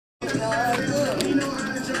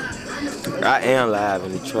I am live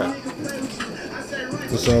in the trap.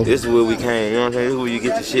 So This is where we came, you know what I'm saying? This is where you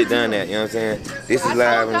get your shit done at, you know what I'm saying? This is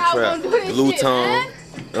live in the trap. Blue Tongue,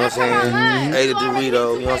 you know what I'm saying? Ate a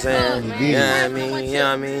Dorito, you know what I'm saying? You know what I mean? You know what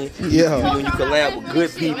I mean? yeah. When you collab with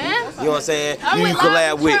good people, you know what I'm saying? You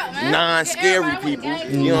collab with non-scary people,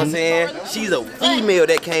 you know what I'm saying? She's a female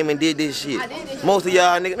that came and did this shit. Most of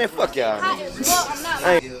y'all niggas, man, fuck y'all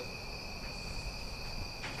niggas.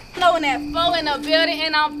 Knowing that foe in the building,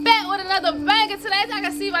 and I'm back with another banger today. As I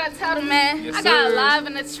can see by the title, man. Yes, I got sir. Live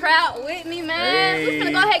in the Trap with me, man. Hey. We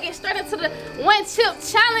finna go ahead and get straight into the one chip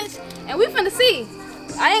challenge, and we finna see.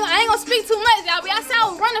 I ain't gonna speak too much, y'all, but I said I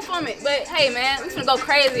was running from it. But hey, man, we finna go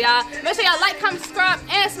crazy, y'all. Make sure y'all like, comment, subscribe,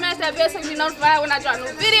 and smash that bell so you can be notified when I drop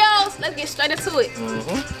new videos. Let's get straight into it.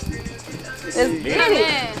 Let's get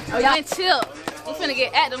it. Oh, y'all ain't chill. We finna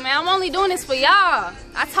get active, man. I'm only doing this for y'all.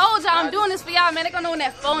 I told y'all I'm doing this for y'all, man. They gonna know when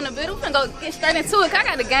that phone in the building. We finna go get straight into it. 'Cause I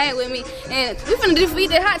got the gang with me, and we finna defeat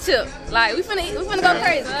that hot chip. Like we finna go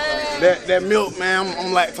crazy. That milk, man,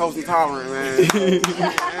 I'm lactose intolerant, man.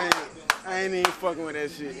 I ain't even fucking with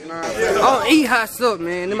that shit, you know what I'm saying? I don't eat hot stuff,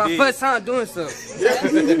 man. This my first time doing something.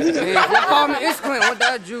 Man, they call me Instagram. What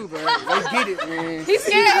that Jew, bro? They get it, man. He's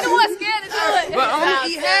scared. He the one scared to do it. But I'm gonna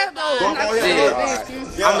eat half though.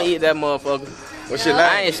 I'ma eat that motherfucker. What's your name?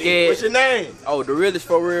 I ain't scared. What's your name? Oh, the realest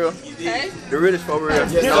for real. Okay. The realest for real.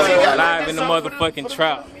 Live in the motherfucking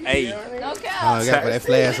trap. Hey. Okay. I got that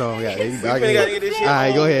flash on. Yeah.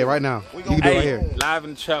 Alright, go ahead right now. You can do it right here. Live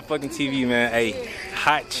in the trap fucking TV, man. Hey,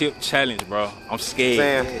 hot chip challenge, bro. I'm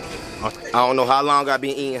scared. I don't know how long I've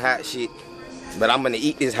been eating hot shit, but I'm gonna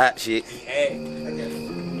eat this hot shit.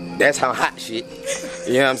 That's how hot shit.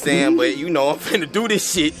 You know what I'm saying? But you know I'm finna do this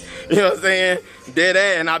shit. You know what I'm saying? Dead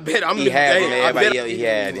ass, and I bet I'm gonna eat it, man. Everybody else eat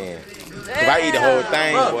it then. If I eat the whole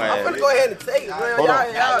thing, boy. I'm gonna go ahead and take it, bro.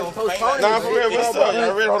 Y'all toast. Nah, for real, what's up?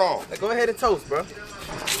 Hold on. Go ahead and toast, bro.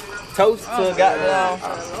 Toast to goddamn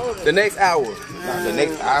the next hour. The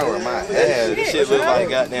next hour, my ass. This shit look like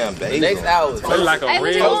goddamn baby. Next hour. Look like a Hey,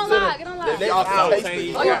 real. get on live. Get on live. The next hour. Oh,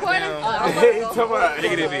 you recording?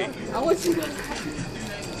 Look at it, big. I want you.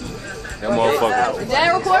 That motherfucker. Dad,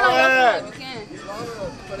 record on your phone if you can.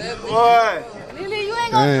 Boy. Lily, you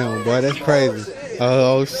ain't gonna. Damn, boy, that's crazy.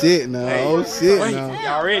 Oh shit now. Oh shit now.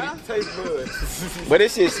 Y'all ready? But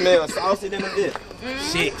this shit smells saucy than a dip.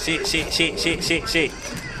 Shit. Shit,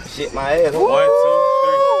 my ass. 1, 2,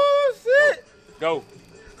 3. Shit. Go.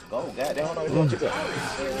 Go, goddamn, hold on, you go.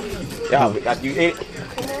 Y'all, you ate it?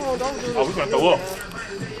 Oh, we gonna throw up.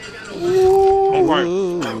 Don't worry.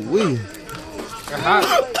 Ooh, wee.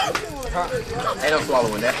 Ain't no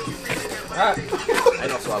swallowing that. Ain't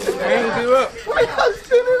no swallowing that. Ain't give up.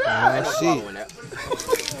 Oh shit.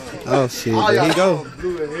 Oh shit. There he go.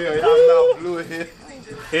 Blue in here, y'all know blue in here.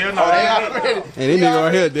 Hell no, they ain't. Hey, this nigga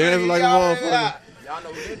right here dancing like a motherfucker.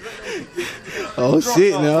 Oh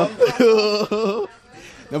shit now.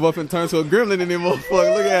 That boy finna turn to a gremlin in this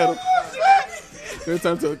motherfucker. Look at him. Finna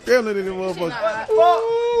turn to a gremlin in this motherfucker.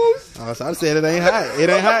 Oh, so I said it ain't hot. It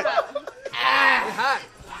ain't hot.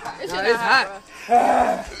 It's hot.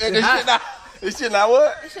 This shit not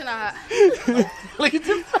what? This shit not hot. Look at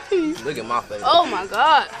your face. Look at my face. Oh my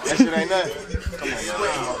god. That shit ain't nothing. Come on,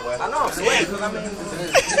 man. I know I'm sweating because I mean.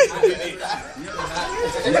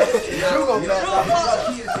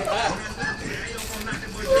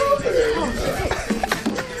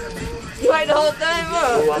 You ate the whole thing, bro.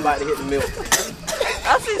 Oh, I'm about to hit the milk.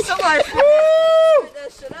 I see somebody get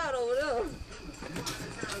that shit out over there.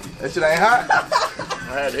 That shit ain't hot. I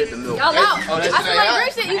had to hit the milk. Y'all out. Oh, that I shit feel ain't like hot.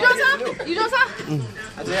 drink shit. You doing something? You doing something?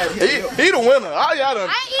 He the winner. All y'all done.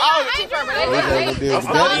 I ain't drinking. They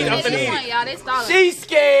stalling this one, y'all. They stalling. She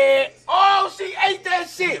scared. Oh, she ate that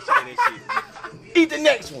shit. Eat the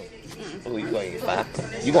next one. Oh, you gonna eat 5?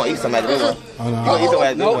 You gonna eat somebody this one? Oh no. You gonna eat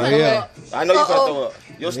somebody this one? Yeah. I know you finna throw up.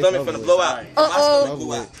 Your stomach finna blow out. It's over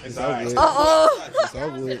with. It's over with. It's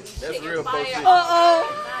over with. That's real folks.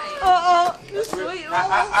 You sweet,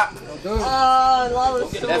 Lola. Lola's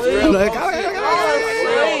sweet. That's real. Look,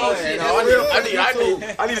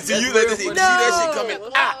 I need to see you let this see that shit coming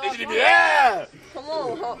out. They should be Come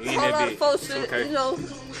on, hold that on, big. folks. Okay. You know.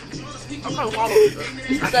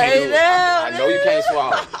 Stay down. I know you can't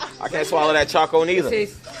swallow. I can't swallow that Choco neither.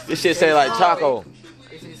 This shit say like Choco.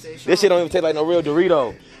 This shit don't even taste like no real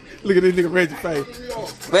Dorito. Look at this nigga Reggie face.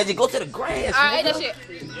 Reggie, go to the grass. I ate that shit.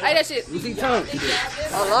 I ate that shit.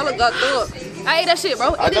 Oh, Lola got through it. I ate that shit,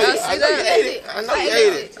 bro. I know you ate it. I know you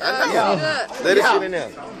ate it. I know. Let it shit in there.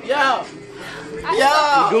 Yo.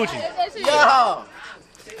 Gucci. Yo.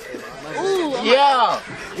 Ooh. Yo.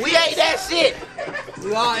 We ate that shit.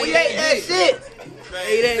 We ate that shit.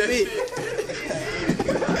 Ate that bitch.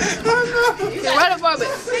 Right up on it.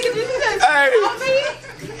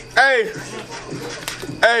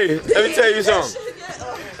 Hey, let me tell you something.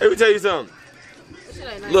 Let me tell you something.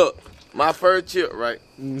 Look, my first chip, right?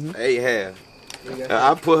 I ate half.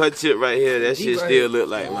 I put her chip right here. That shit still look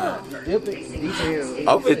like mine.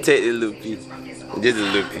 I'm gonna take this little piece. Just a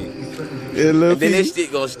little piece. And then this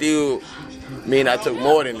shit gonna still mean I took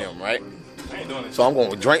more than them, right? So I'm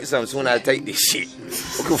gonna drink something soon as I take this shit.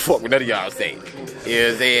 What the fuck with none of y'all say? You know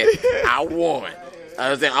what I'm saying? I won.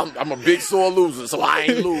 I'm saying I'm a big sore loser, so I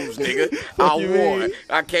ain't lose, nigga. I won.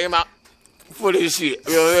 I came out for this shit.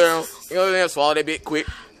 You know what I'm saying? Swallow that bit quick.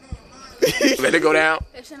 Let it go down.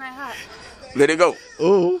 That shit ain't hot. Let it go.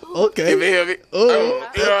 Ooh, okay. You feel me? Ooh. You know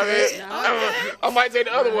what I mean? I might take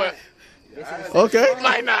the other one. Okay.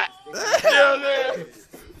 Might not. You know what I'm saying?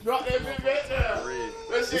 Drop that bit back there.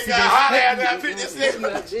 That shit got hot ass that 56.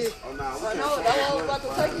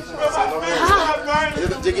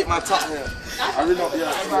 Just get my top here. I really don't.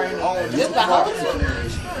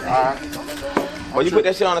 Yeah. When you put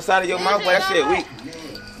that shit on the side of your mouth, boy, that shit weak.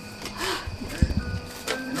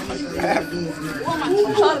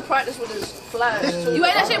 I'm trying to practice with this fly. You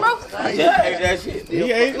ate that shit, bro? Yeah, I ate that shit.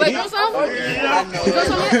 He ate You ate through some? You through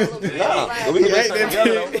some yet? Nah, we can make something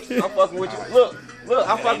together, though. I'm fucking with you. Look,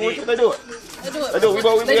 I'm fucking with you. Let's do it. Let's do it. Let's do it. We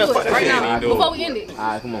Let's do it right now. Before we end it.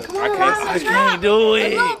 Alright, come on. I can't do A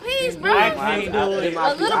it. little piece, bro. I can't do it. A little bit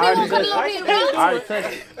won't cut a little piece, bro. I already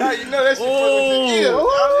touched it. You know that shit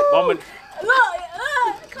Ooh. Mama,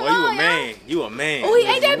 Look, come boy, you a on, man. You a man. Oh, he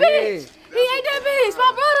ate that bitch. He ate that bitch.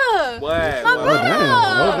 My brother. What? My brother.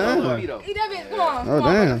 Oh, damn. Eat that bitch. Come on. Oh,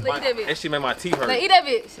 damn. Eat that bitch. That shit made my teeth hurt. Like, eat that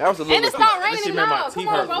bitch. That was a little. And it stopped That raining shit and made my all. teeth Come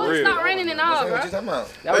on, hurt bro. for It real. stopped raining and all, bro. That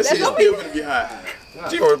shit still gonna get hot.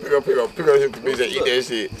 She gonna pick up his piece and eat that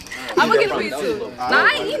shit. I'm gonna get a piece too. Nah,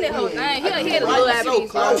 I ain't eating that whole thing. He had a little ass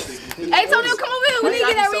piece. Hey, Tonio, come over here. We need to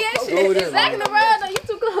get that reaction. Exactly, bro. No, you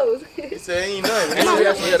too close. He said ain't nothing.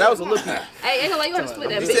 Yeah, that was a little piece. Hey, ain't gonna lie, you have to split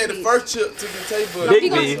that He big said the piece. first chip to the table. He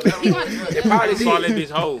gonna split They probably saw that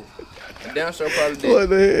bitch whole. Damn sure probably did. What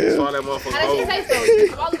the hell? Saw that motherfucker How that whole. shit taste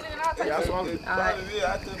though? Swallow it in and I'll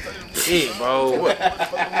taste it. Shit, bro.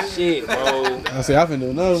 Shit, bro. I say I finna do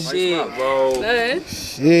another one. Shit, bro.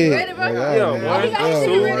 Shit. Ready, bro? Yeah, Yeah, Oh, he got his shit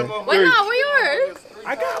two, ready. Wait, no, where yours?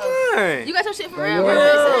 I got mine. You got your shit for real, bro?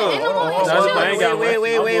 Yeah. Ain't no more That's extra I ain't got Wait. I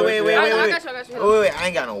got you. Wait, I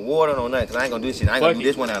ain't got no water no nothing, cause I ain't gonna do this shit. I ain't gonna do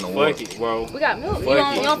this one out no water. Fuck it, bro. We got milk. You Fuck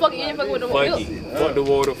don't it. fuck it. You ain't fucking with the Fuck milk. it. Fuck the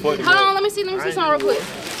water. Fuck the Hold on, water. let me see something real quick.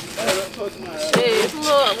 Shit, it's a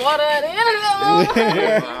little water at the end of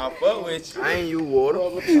it. I'll fuck with you. I ain't you water. I'll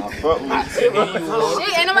fuck with you.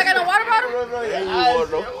 Shit, ain't nobody got no water bottle?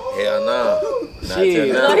 Hell no.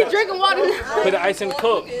 Shit. No, he drinking water now. Put the ice in the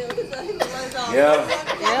cup. Yeah.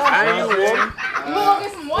 I ain't you water. You wanna go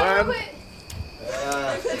get some water real quick?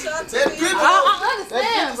 I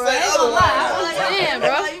understand, bro. I ain't gonna lie. I understand,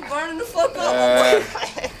 bro. You burning the fuck up.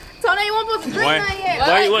 Tony, you won't supposed to drink Why? nothing yet.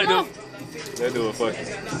 Why you Come want on. to? Let's do it. Fuck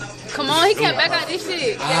it. Come on, he can't back out this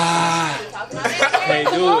shit. I can't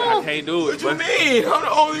do it. I can't do it. What you mean? I'm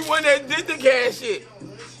the only one that did the cash shit.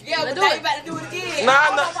 Yeah, but do now it. you about to do it again. Nah, I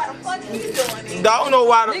nah. don't know why the fuck he's doing it. I don't know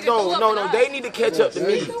why. Nigga blew up No. and They need to catch up to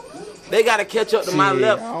me. They gotta catch up to my Shit,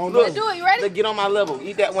 level. I don't Look, Do it, you ready? look, get on my level.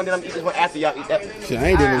 Eat that one, then I'm eat this one after y'all eat that. Shit, I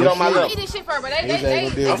ain't doing Get on my this level. Eat this shit first, but These ain't they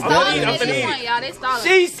gonna do it. stalling I'm at finna this eat it. point, y'all. They stalling.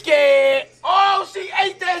 She's scared. Oh, she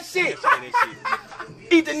ate that shit.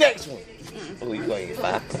 Eat the next one. Oh, you gonna eat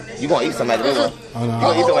 5? You gonna eat somebody this one? Oh, You no.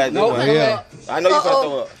 gonna eat somebody this one? Yeah. I know you finna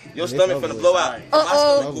throw up. Your stomach finna blow out. My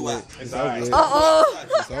stomach blew out. It's over with. Uh-oh.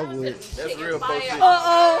 It's over with. That's real folks.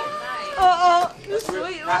 Uh-oh. Uh-oh. You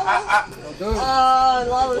sweet, Lola.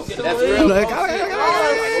 Lola's sweet. That's real. Like,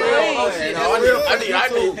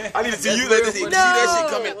 I need to see you let this see that shit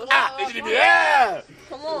coming out. Yeah.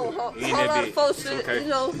 Come on. Eat Hold that on, bitch. folks. Shit, Okay. you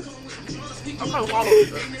know.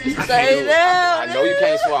 Stay down. I know you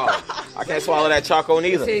can't swallow. I can't swallow that Choco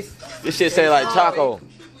neither. This shit say like Choco.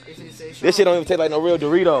 This shit don't even taste like no real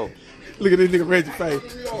Dorito. Look at this nigga Reggie face.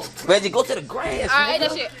 Reggie, go to the grass. I ate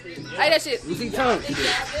that shit. I ate that shit.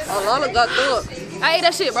 Oh, Lola got through it. I ate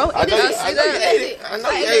that shit, bro. I know you ate it. I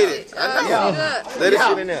know you ate it. I know. Let this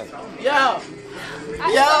shit in there.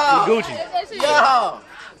 Gucci.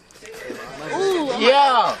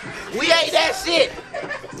 Yeah. We ate that shit.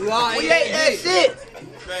 We all We ate that shit.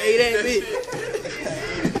 ate that bitch.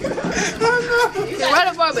 Right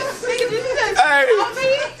up on it.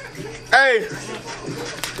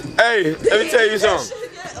 Hey, let me tell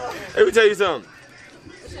you something.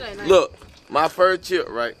 Look, my first chip,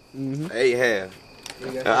 right? I ate half.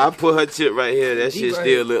 I put her chip right here. That shit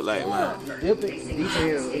still look like mine.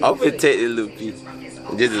 I'm gonna take this little piece.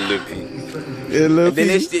 Just a little piece. Yeah, And then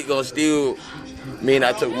this shit gonna still mean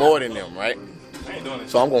I took more than them, right?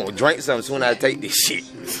 So I'm gonna drink something soon as I take this shit.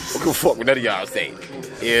 What the fuck with none of y'all say? You know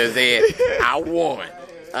what I'm saying? I won.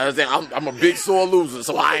 I'm saying I'm a big sore loser,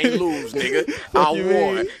 so I ain't lose, nigga. I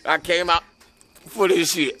won. I came out for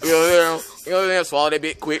this shit. You know what I'm saying? Swallow that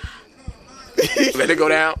bit quick. Let it go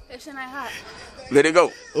down. That shit ain't hot. Let it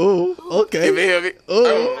go. Oh, okay. You feel me? Oh,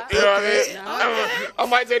 you know what I mean? I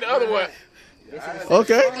might take the other one.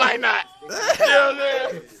 Okay. Might not. You know what I'm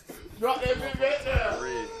saying? Drop that bit back there.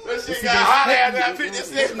 That shit got hot ass that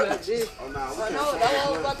 56. I know, that's what I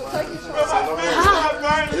was about to take you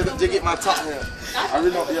from. Just get my top here. I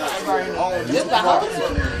really don't, This the house.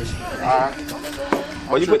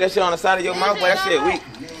 Oh, you put that shit on the side of your mouth, boy, that shit weak.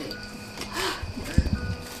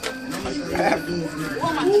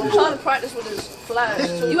 I'm trying to practice with this flash.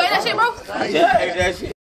 You ate that shit, bro? Yeah, I ate that shit.